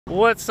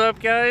What's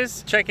up,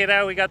 guys? Check it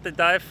out, we got the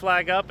dive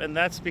flag up, and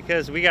that's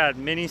because we got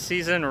mini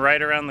season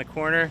right around the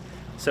corner.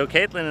 So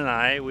Caitlin and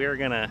I, we are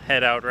gonna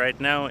head out right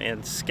now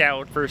and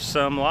scout for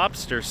some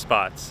lobster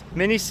spots.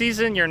 Mini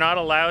season, you're not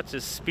allowed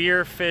to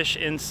spear fish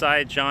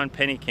inside John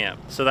Penny Camp.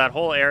 So that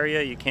whole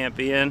area you can't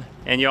be in,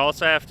 and you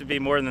also have to be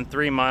more than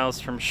 3 miles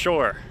from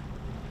shore.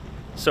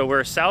 So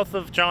we're south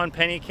of John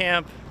Penny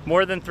Camp,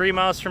 more than 3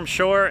 miles from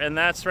shore, and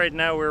that's right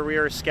now where we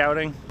are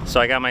scouting.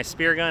 So I got my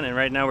spear gun, and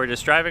right now we're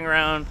just driving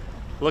around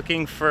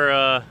looking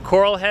for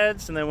coral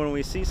heads, and then when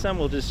we see some,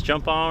 we'll just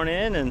jump on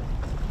in and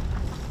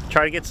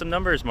try to get some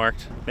numbers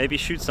marked. Maybe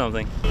shoot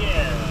something.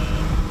 Yeah.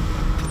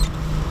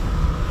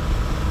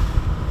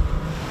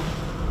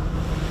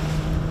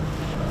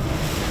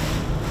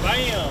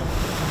 Bam!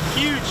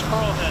 Huge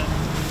coral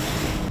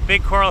head.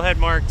 Big coral head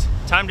marked.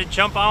 Time to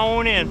jump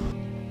on in.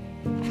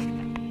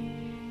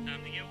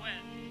 Time to get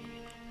wet.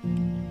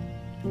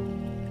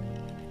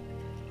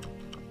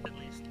 At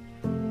least.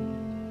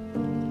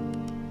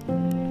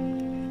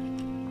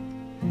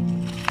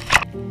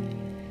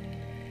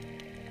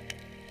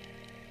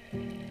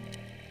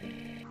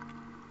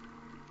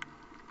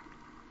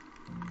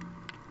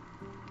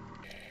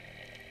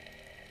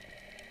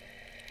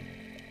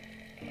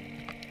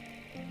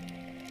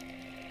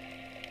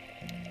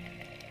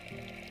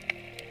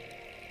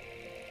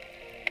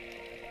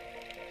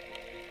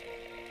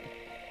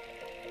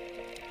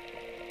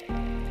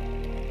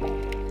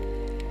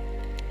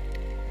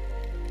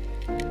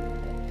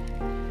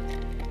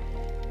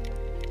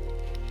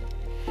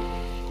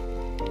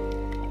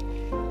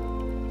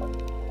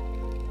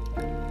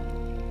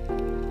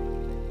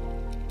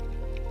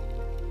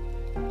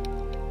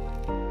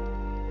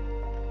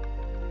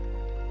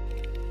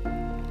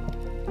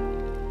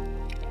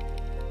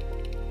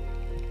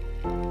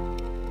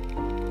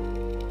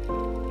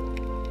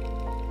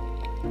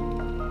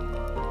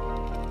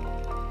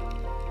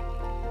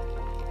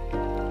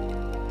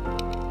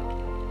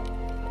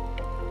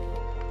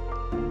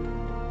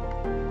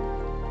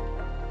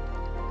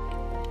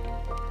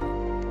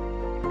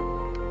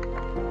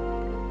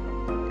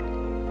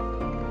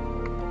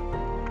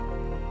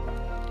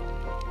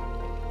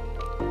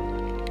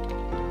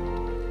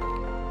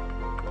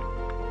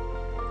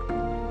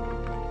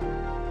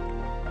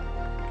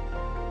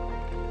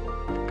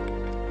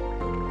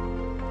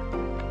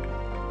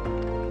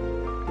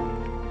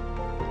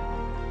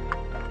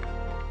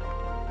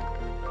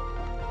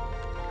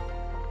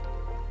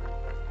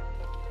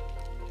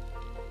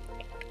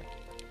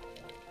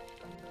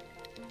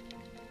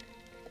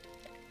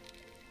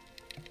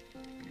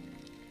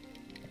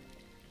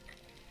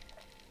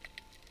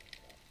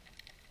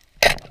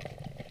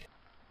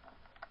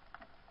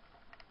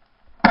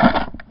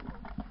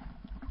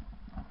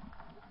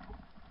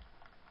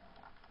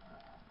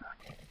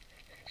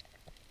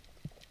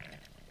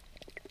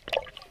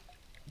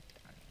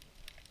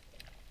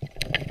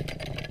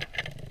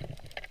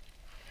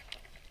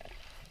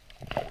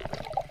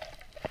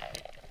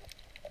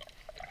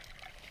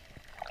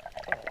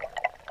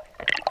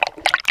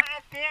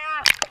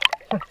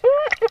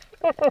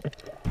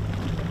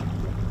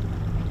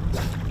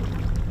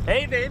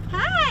 Hey, babe.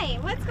 Hi,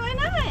 what's going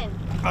on?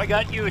 I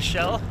got you a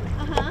shell.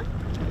 Uh-huh.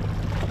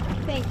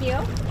 Thank you.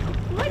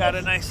 I got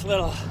a nice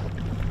little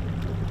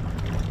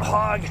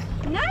hog.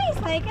 Nice,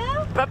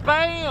 Heiko.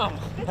 Ba-bam!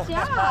 Good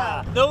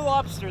job. No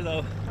lobster,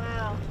 though.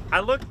 Wow.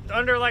 I looked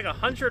under like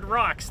 100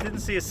 rocks,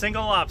 didn't see a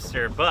single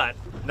lobster, but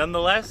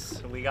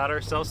nonetheless, we got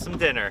ourselves some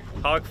dinner.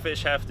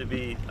 Hogfish have to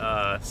be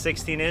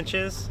 16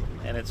 inches,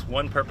 and it's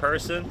 1 per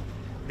person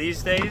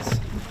these days.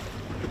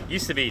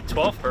 Used to be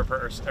 12 per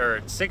person,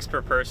 or 6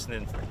 per person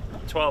and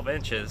 12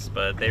 inches,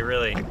 but they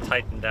really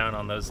tightened down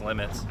on those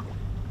limits.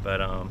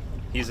 But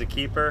he's a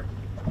keeper.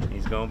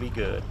 He's gonna be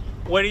good.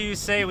 What do you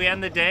say we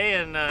end the day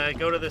and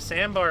go to the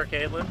sandbar,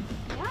 Caitlin?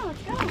 Yeah,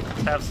 let's go.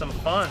 Let's have some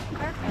fun.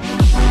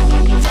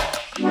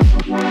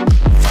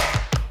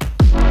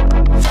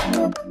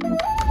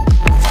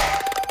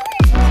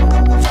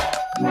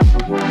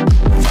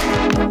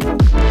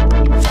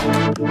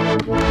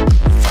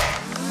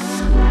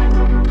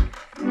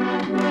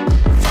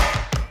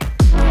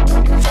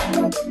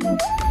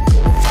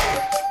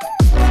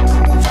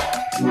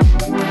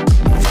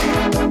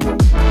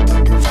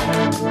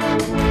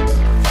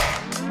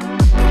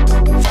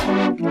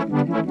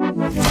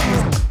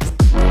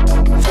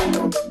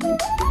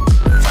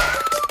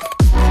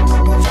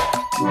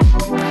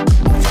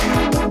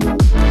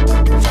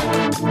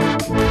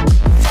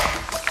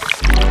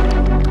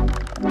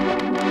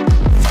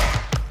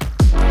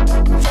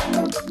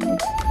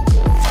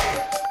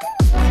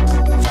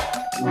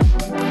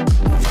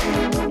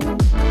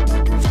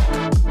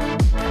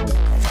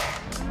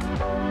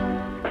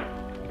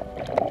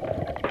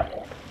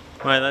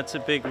 Why, that's a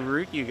big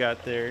root you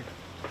got there.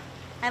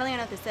 I don't even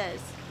know what this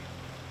is.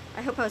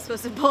 I hope I was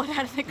supposed to pull it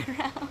out of the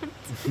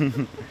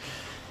ground.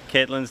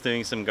 Caitlin's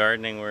doing some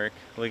gardening work.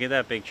 Look at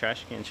that big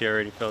trash can she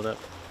already filled up.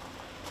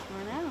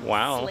 I know.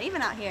 Wow.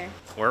 Slaving out here.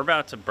 We're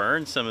about to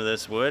burn some of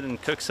this wood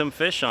and cook some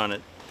fish on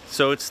it.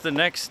 So it's the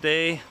next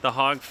day. The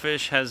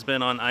hogfish has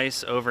been on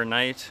ice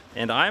overnight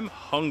and I'm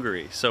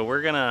hungry. So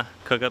we're gonna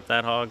cook up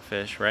that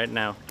hogfish right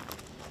now.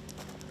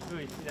 Ooh,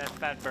 you see that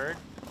fat bird?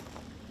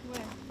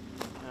 Where?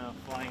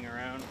 Flying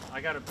around.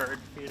 I got a bird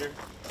feeder.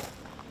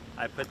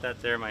 I put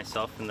that there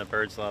myself and the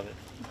birds love it.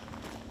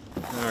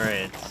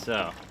 Alright,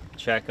 so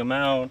check them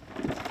out.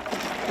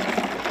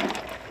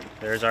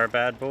 There's our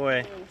bad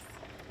boy. Nice.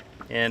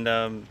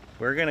 And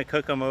we're gonna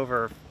cook them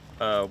over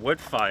wood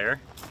fire.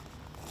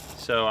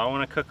 So I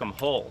want to cook them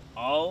whole.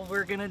 All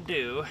we're gonna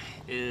do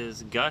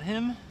is gut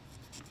him.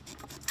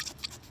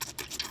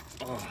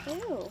 Oh.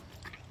 Ew.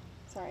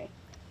 Sorry.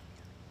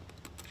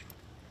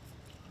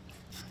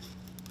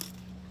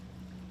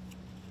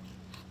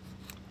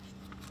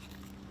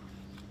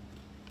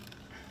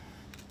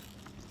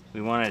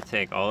 We want to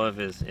take all of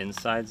his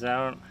insides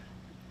out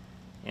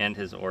and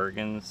his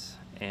organs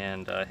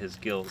and his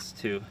gills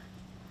too.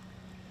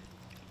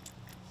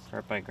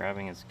 Start by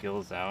grabbing his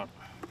gills out.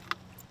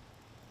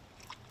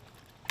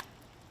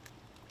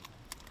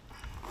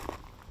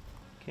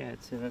 Okay,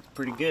 I'd say that's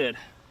pretty good.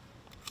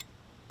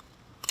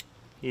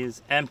 He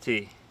is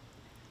empty.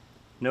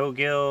 No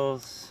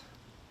gills,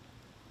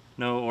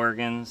 no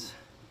organs.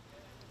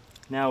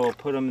 Now we'll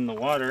put him in the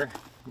water.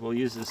 We'll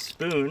use a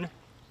spoon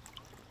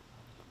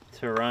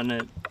to run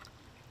it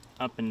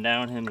up and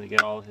down him to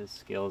get all his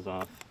scales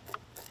off.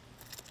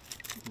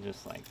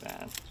 Just like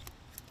that.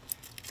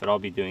 But I'll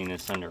be doing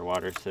this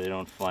underwater so they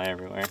don't fly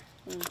everywhere.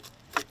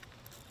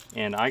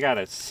 And I got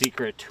a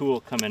secret tool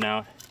coming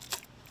out.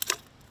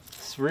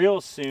 It's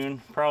real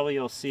soon. Probably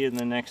you'll see it in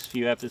the next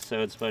few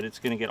episodes, but it's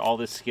going to get all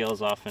the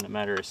scales off in a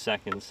matter of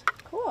seconds.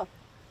 Cool.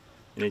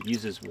 And it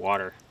uses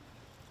water.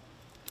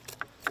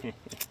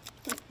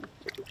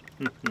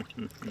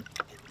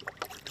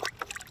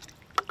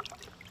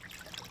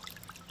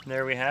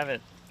 There we have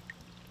it.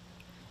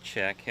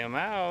 Check him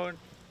out.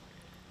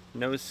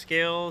 No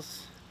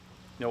scales,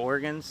 no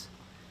organs.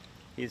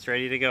 He's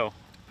ready to go.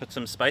 Put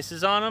some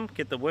spices on him,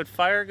 get the wood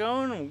fire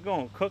going, and we're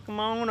gonna cook him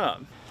on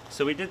up.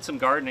 So we did some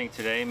gardening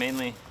today,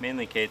 mainly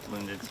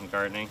Caitlin did some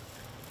gardening.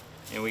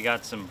 And we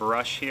got some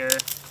brush here.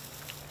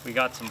 We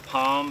got some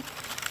palm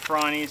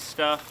frony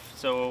stuff.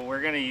 So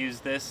we're gonna use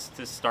this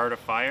to start a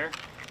fire.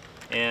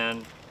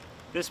 And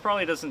this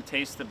probably doesn't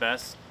taste the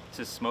best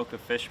to smoke a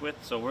fish with,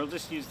 so we'll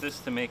just use this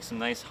to make some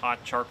nice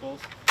hot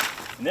charcoals.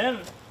 And then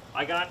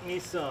I got me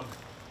some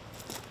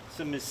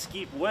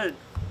mesquite wood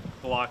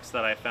blocks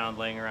that I found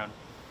laying around.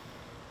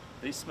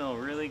 They smell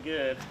really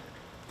good.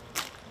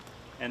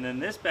 And then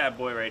this bad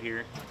boy right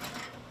here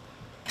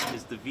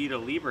is the Vita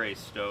Libre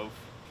stove.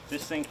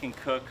 This thing can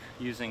cook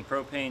using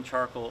propane,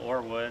 charcoal,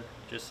 or wood,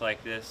 just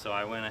like this. So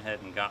I went ahead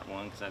and got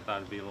one because I thought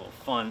it'd be a little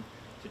fun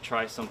to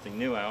try something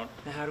new out.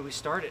 Now how do we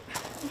start it?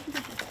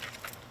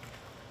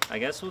 I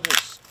guess we'll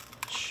just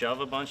shove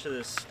a bunch of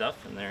this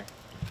stuff in there.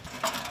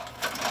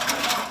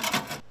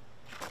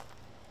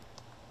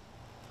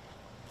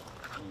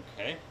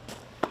 Okay.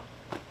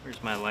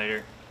 Where's my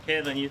lighter?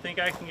 Caitlin, you think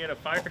I can get a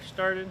fire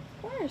started?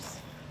 Of course.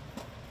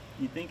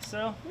 You think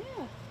so?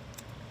 Yeah.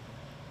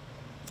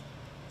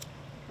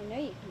 I know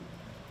you can.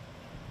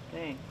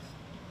 Thanks.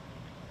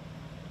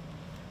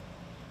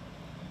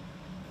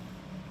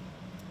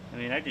 I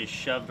mean, I just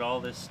shoved all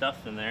this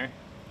stuff in there.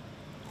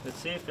 Let's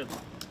see if it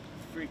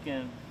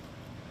freaking...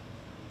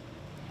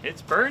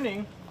 It's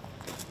burning.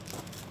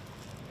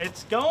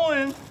 It's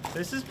going.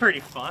 This is pretty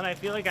fun. I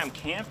feel like I'm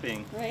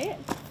camping. Right?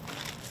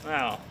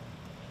 Wow.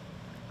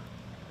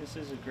 This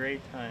is a great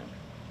time.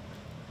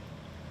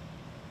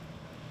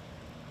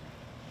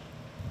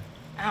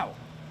 Ow.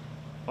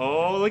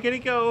 Oh, look at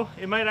it go.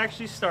 It might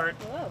actually start.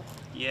 Whoa.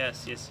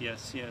 Yes, yes,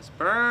 yes, yes.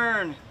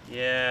 Burn.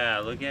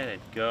 Yeah, look at it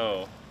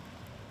go.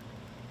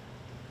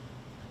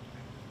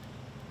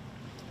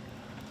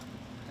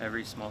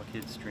 Every small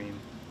kid's dream.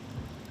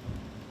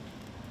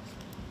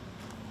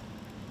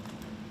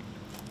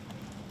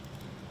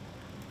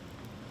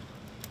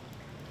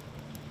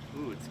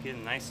 Ooh, it's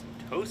getting nice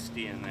and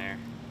toasty in there.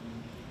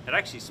 It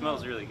actually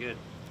smells really good.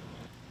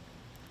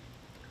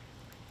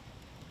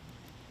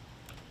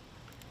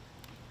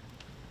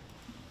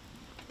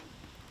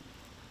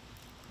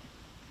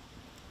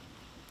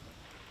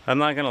 I'm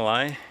not gonna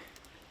lie,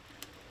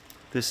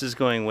 this is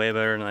going way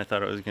better than I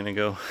thought it was gonna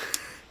go.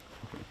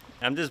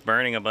 I'm just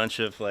burning a bunch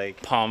of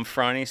like palm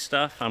frony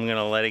stuff. I'm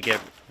gonna let it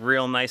get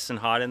real nice and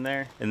hot in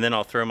there, and then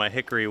I'll throw my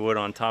hickory wood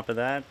on top of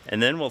that,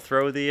 and then we'll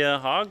throw the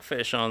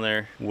hogfish on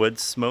there. Wood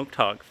smoked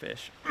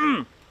hogfish.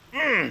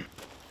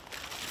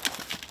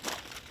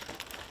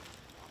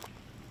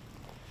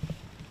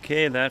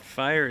 Okay, that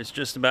fire is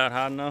just about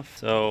hot enough.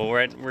 So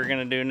what we're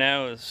gonna do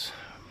now is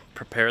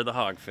prepare the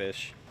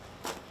hogfish.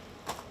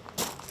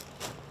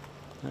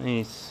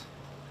 Nice.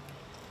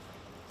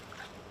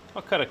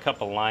 I'll cut a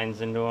couple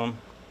lines into them.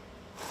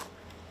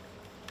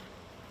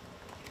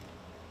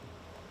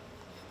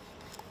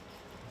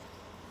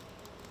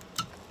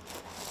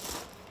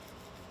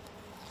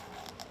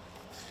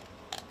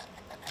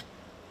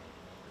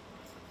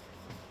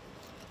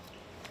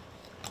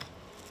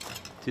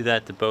 Do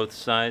that to both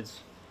sides.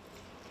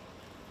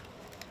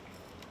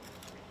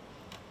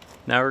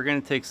 Now we're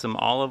gonna take some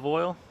olive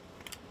oil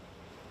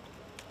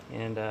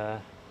and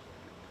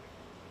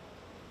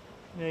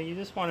you know, you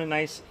just want a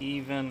nice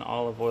even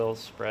olive oil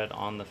spread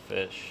on the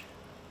fish.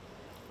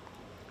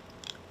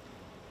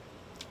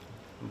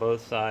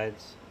 Both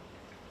sides.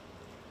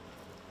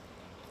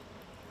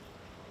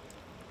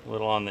 A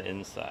little on the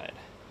inside.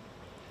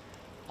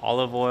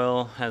 Olive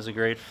oil has a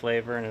great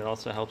flavor and it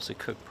also helps it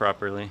cook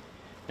properly.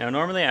 Now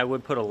normally I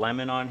would put a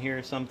lemon on here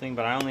or something,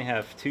 but I only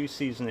have 2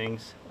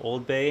 seasonings.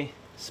 Old Bay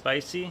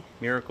Spicy,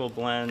 Miracle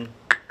Blend,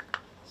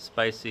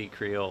 Spicy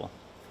Creole.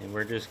 And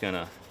we're just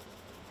gonna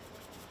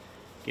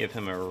give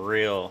him a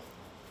real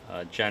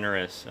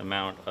generous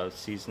amount of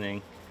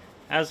seasoning,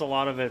 as a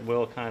lot of it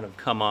will kind of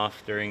come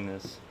off during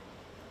this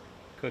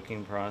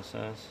cooking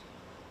process.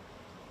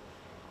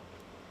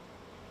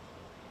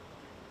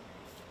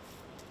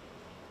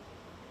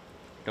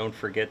 Don't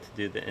forget to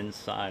do the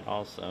inside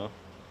also.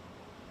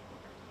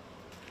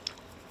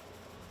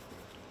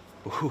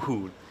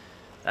 Ooh,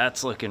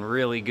 that's looking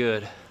really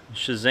good.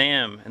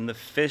 Shazam, and the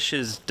fish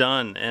is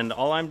done. And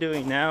all I'm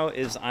doing now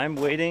is I'm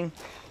waiting.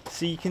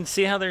 See, you can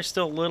see how there's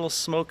still a little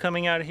smoke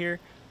coming out of here.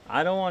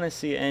 I don't want to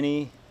see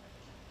any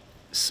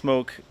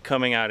smoke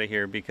coming out of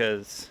here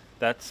because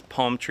that's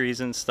palm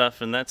trees and stuff,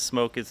 and that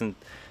smoke isn't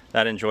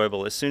that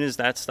enjoyable. As soon as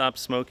that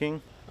stops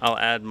smoking, I'll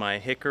add my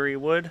hickory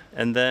wood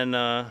and then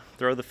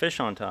throw the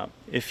fish on top.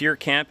 If you're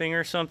camping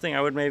or something,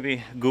 I would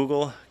maybe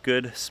Google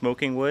good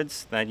smoking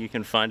woods that you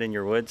can find in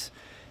your woods.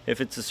 If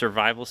it's a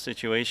survival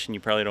situation, you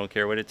probably don't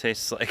care what it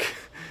tastes like.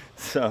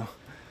 So,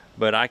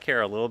 but I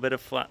care a little bit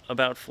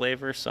about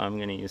flavor, so I'm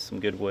gonna use some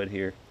good wood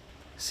here.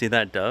 See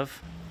that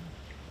dove?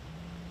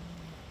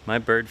 My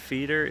bird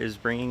feeder is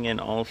bringing in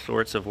all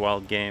sorts of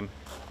wild game.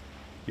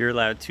 You're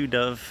allowed 2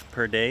 dove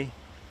per day,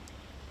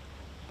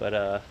 but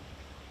I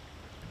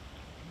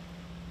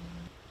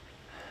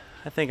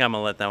think I'm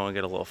gonna let that one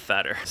get a little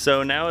fatter.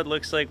 So now it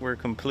looks like we're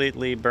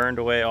completely burned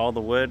away all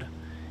the wood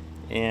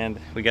and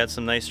we got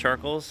some nice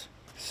charcoals.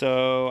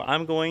 So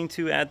I'm going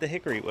to add the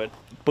hickory wood.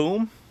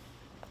 Boom,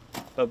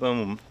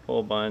 ba-boom,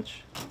 whole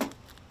bunch.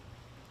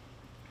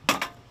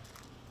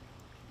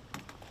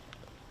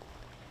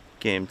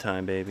 Game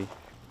time, baby.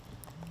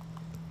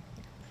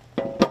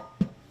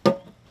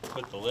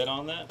 Put the lid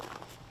on that.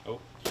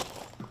 Oh.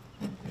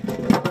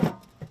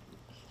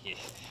 Yeah,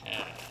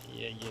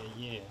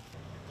 yeah.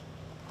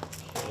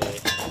 Okay.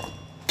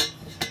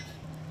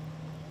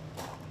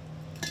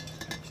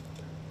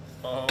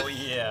 Oh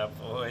yeah,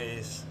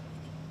 boys.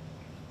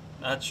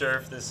 Not sure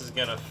if this is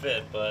gonna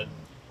fit, but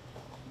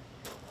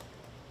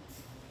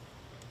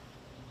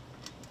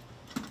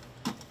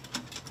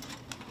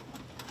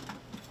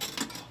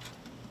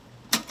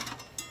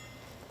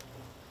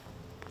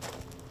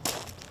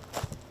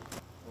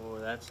oh,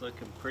 that's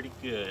looking pretty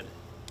good.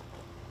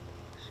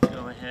 Let's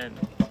go ahead and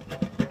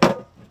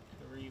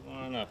hurry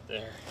one up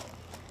there.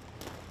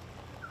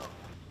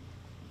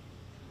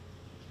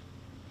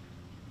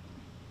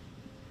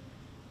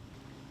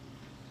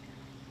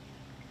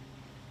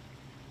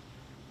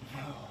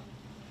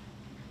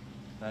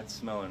 That's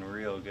smelling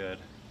real good.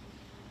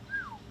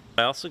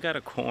 I also got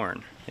a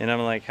corn, and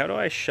I'm like, how do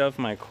I shove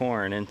my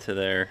corn into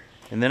there?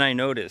 And then I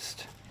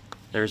noticed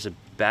there's a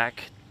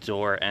back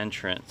door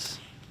entrance.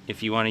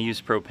 If you want to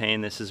use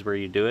propane, this is where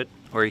you do it.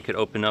 Or you could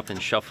open up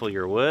and shuffle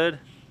your wood.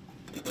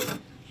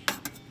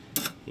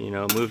 You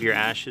know, move your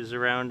ashes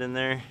around in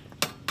there.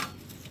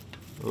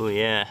 Oh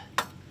yeah.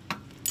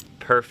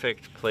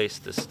 Perfect place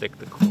to stick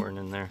the corn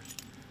in there.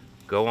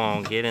 Go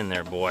on, get in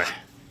there, boy.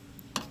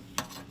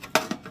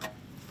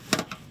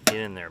 Get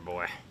in there,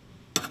 boy.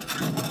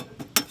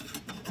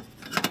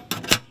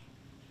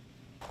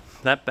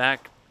 That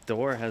back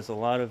door has a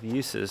lot of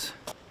uses.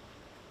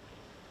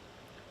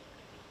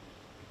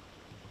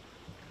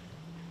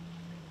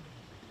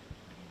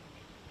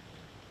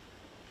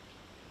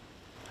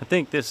 I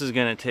think this is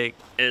gonna take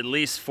at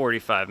least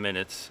 45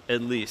 minutes,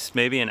 at least,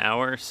 maybe an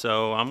hour.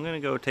 So I'm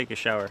gonna go take a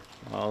shower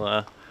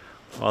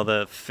while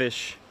the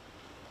fish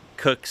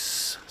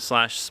cooks /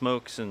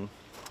 smokes and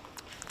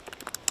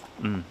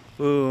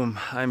Boom,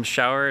 I'm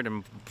showered,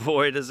 and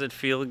boy does it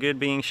feel good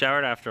being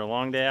showered after a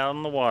long day out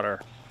in the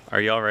water.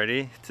 Are y'all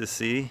ready to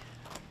see?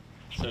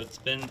 So it's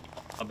been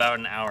about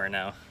an hour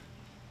now.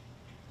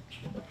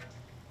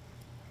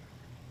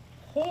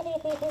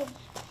 Wow.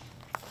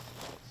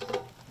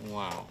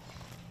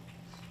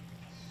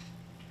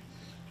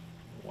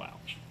 Wow.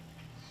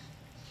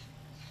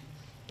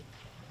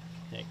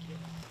 Thank you.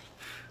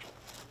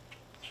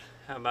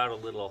 How about a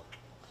little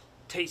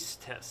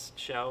taste test,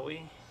 shall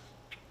we?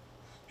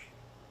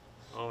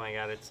 Oh my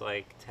god, it's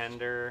like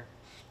tender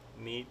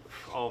meat.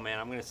 Oh man,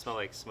 I'm gonna smell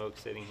like smoke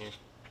sitting here.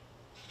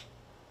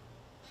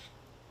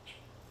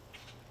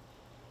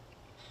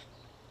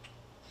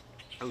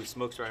 Oh,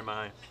 smoke's right in my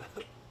eye.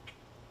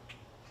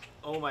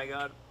 Oh my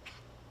god.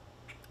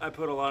 I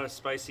put a lot of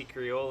spicy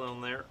Creole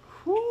in there.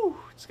 Whew,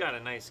 it's got a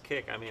nice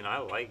kick. I mean, I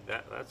like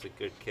that. That's a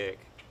good kick.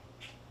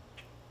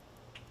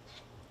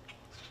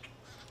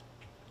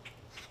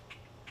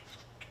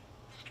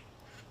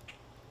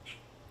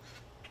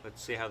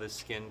 Let's see how this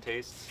skin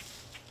tastes.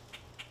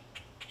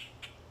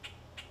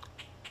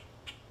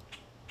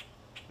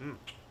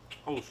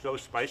 Oh, so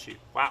spicy.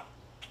 Wow.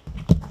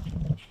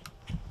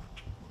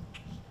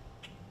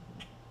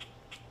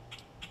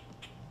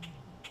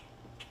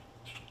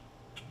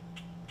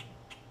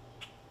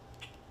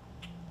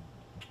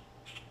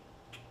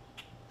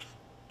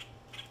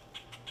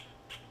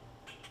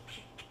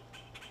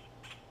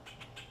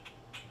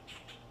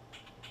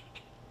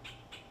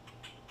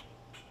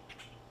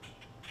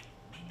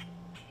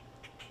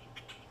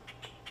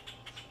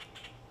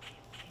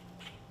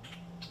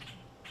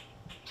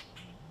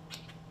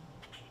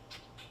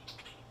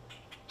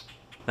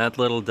 That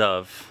little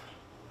dove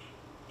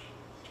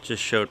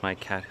just showed my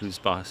cat who's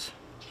boss.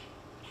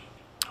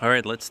 All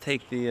right, let's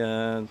take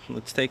the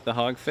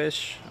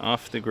hogfish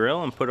off the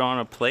grill and put it on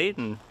a plate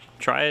and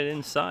try it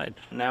inside.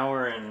 Now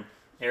we're in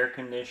air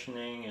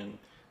conditioning and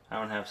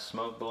I don't have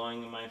smoke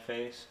blowing in my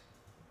face.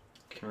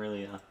 Can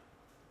really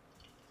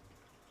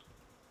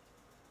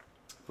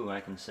I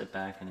can sit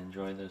back and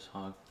enjoy this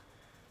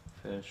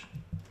hogfish.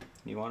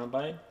 You want a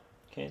bite,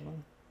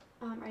 Caitlin?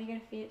 Are you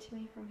gonna feed it to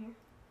me from here?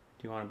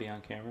 Do you want to be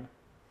on camera?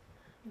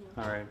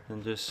 No. All right,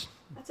 then just.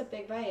 That's a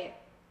big bite.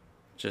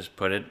 Just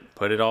put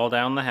it all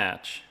down the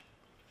hatch.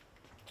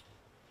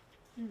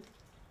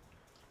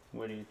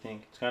 What do you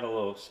think? It's got a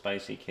little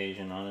spicy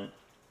Cajun on it.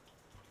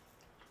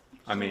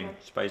 I mean,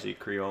 spicy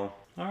Creole.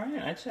 All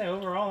right, I'd say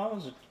overall that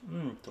was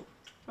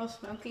real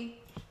smoky.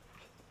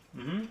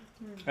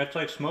 It's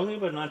like smoky,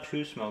 but not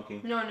too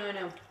smoky. No.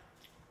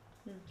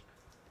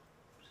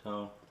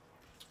 So,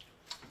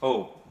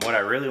 oh, what I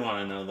really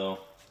want to know though,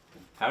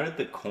 how did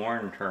the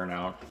corn turn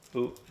out?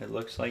 Ooh, it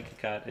looks like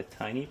it got a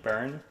tiny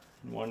burn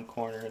in one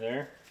corner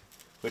there,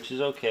 which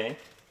is okay.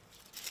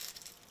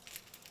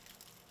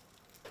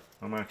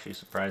 I'm actually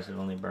surprised it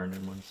only burned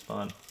in one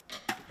spot.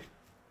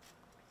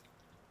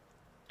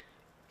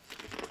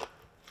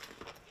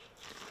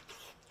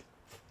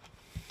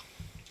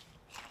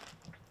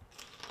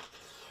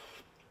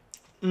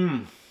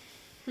 You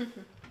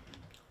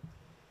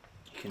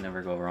can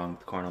never go wrong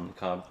with corn on the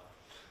cob,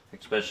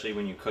 especially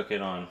when you cook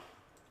it on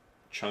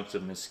chunks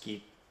of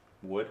mesquite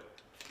wood.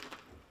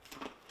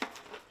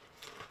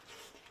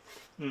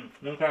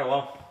 Okay,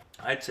 well,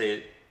 I'd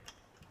say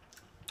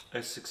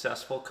a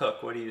successful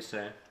cook. What do you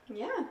say?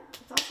 Yeah,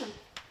 that's awesome.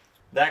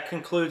 That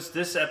concludes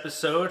this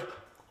episode.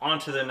 On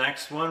to the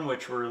next one,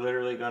 which we're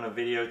literally going to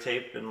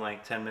videotape in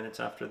like 10 minutes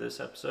after this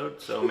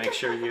episode. So make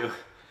sure you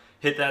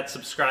hit that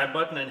subscribe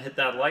button and hit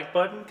that like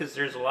button because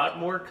there's a lot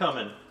more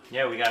coming.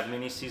 Yeah, we got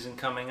mini season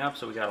coming up,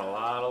 so we got a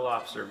lot of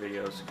lobster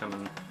videos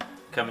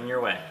coming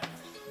your way.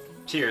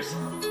 Cheers.